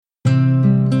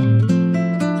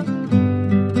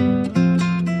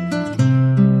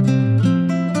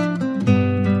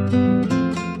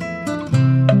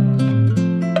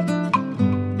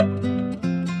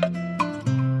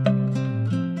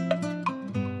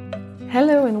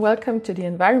Hello and welcome to the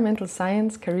Environmental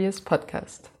Science Careers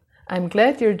Podcast. I'm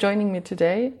glad you're joining me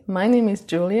today. My name is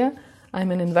Julia.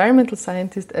 I'm an environmental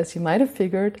scientist, as you might have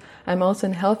figured. I'm also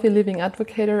a healthy living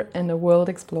advocate and a world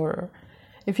explorer.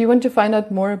 If you want to find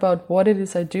out more about what it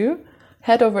is I do,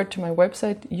 head over to my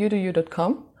website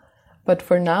youdoyou.com. But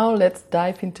for now, let's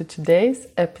dive into today's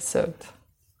episode.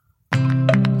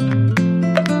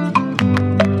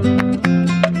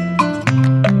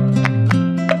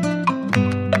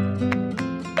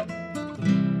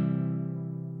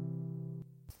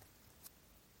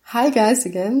 Hi guys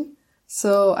again.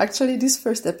 So actually this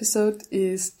first episode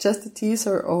is just a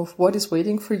teaser of what is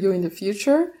waiting for you in the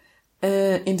future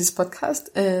in this podcast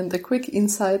and a quick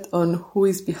insight on who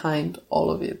is behind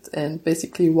all of it and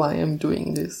basically why I'm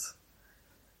doing this.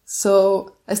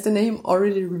 So as the name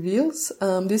already reveals,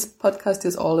 this podcast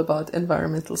is all about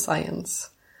environmental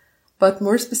science. But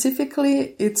more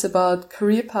specifically, it's about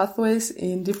career pathways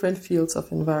in different fields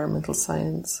of environmental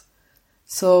science.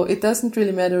 So it doesn't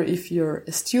really matter if you're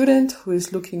a student who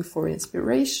is looking for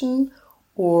inspiration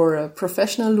or a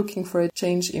professional looking for a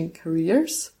change in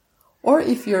careers, or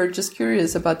if you're just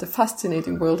curious about the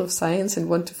fascinating world of science and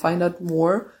want to find out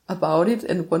more about it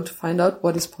and want to find out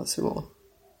what is possible.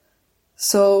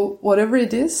 So whatever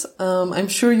it is, I'm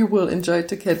sure you will enjoy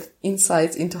to get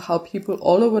insights into how people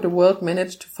all over the world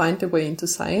manage to find their way into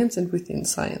science and within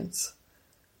science.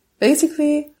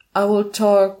 Basically, I will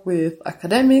talk with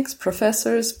academics,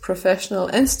 professors,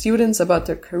 professionals, and students about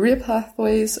their career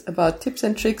pathways, about tips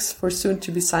and tricks for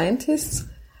soon-to-be scientists,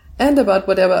 and about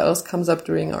whatever else comes up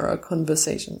during our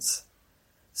conversations.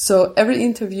 So every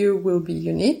interview will be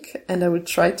unique, and I will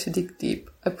try to dig deep,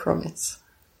 I promise.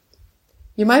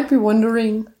 You might be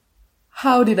wondering,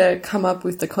 how did I come up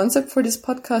with the concept for this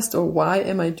podcast, or why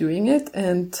am I doing it,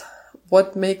 and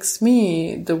what makes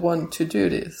me the one to do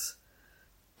this?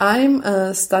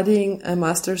 I'm studying a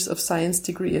Master's of Science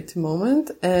degree at the moment,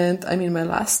 and I'm in my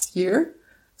last year.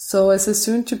 So as a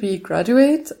soon-to-be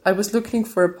graduate, I was looking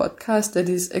for a podcast that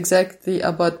is exactly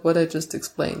about what I just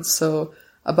explained. So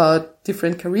about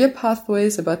different career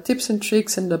pathways, about tips and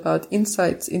tricks, and about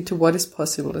insights into what is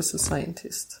possible as a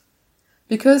scientist.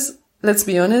 Because, let's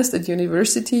be honest, at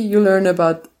university you learn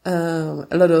about a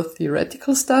lot of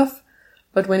theoretical stuff,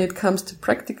 but when it comes to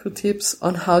practical tips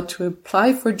on how to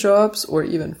apply for jobs or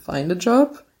even find a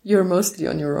job, you're mostly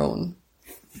on your own.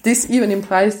 This even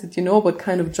implies that you know what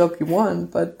kind of job you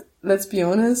want, but let's be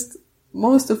honest,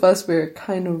 most of us were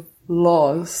kind of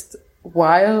lost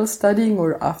while studying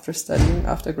or after studying,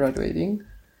 after graduating.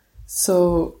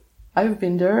 So I've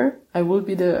been there. I will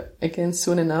be there again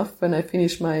soon enough when I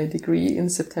finish my degree in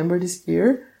September this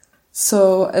year.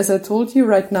 So, as I told you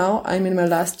right now, I'm in my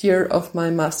last year of my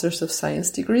Master's of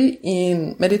Science degree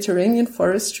in Mediterranean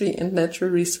Forestry and Natural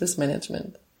Resource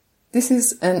Management. This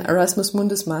is an Erasmus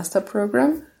Mundus Master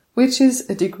program, which is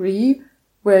a degree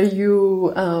where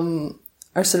you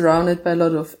are surrounded by a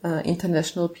lot of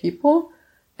international people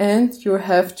and you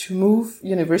have to move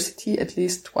university at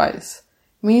least twice,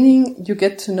 meaning you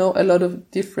get to know a lot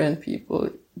of different people.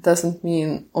 It doesn't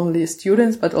mean only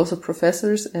students, but also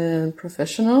professors and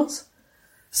professionals.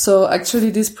 So actually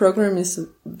this program is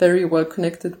very well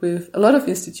connected with a lot of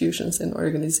institutions and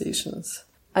organizations.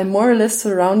 I'm more or less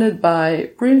surrounded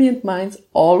by brilliant minds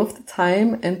all of the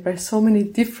time and by so many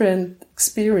different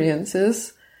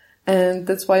experiences. And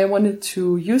that's why I wanted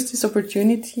to use this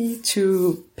opportunity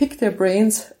to pick their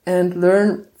brains and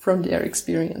learn from their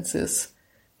experiences.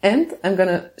 And I'm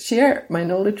gonna share my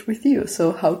knowledge with you.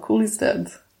 So how cool is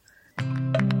that?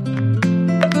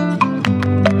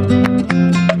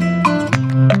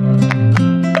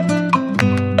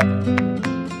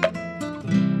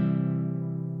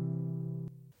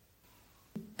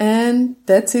 And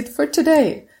that's it for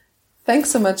today.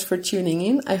 Thanks so much for tuning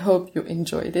in. I hope you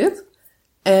enjoyed it.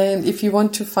 And if you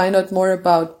want to find out more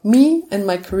about me and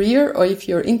my career, or if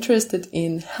you're interested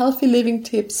in healthy living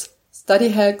tips, study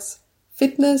hacks,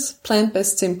 fitness,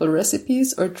 plant-based simple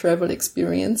recipes, or travel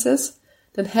experiences,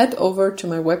 then head over to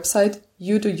my website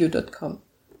youdoyou.com.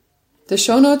 The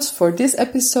show notes for this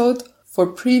episode, for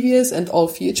previous and all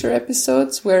future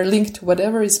episodes, where a link to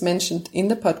whatever is mentioned in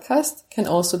the podcast can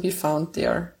also be found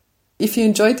there. If you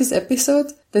enjoyed this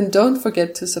episode, then don't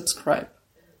forget to subscribe.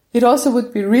 It also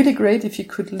would be really great if you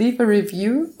could leave a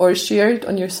review or share it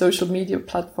on your social media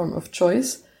platform of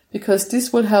choice, because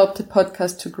this will help the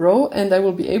podcast to grow and I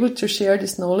will be able to share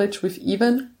this knowledge with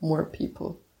even more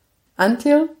people.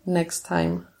 Until next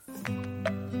time.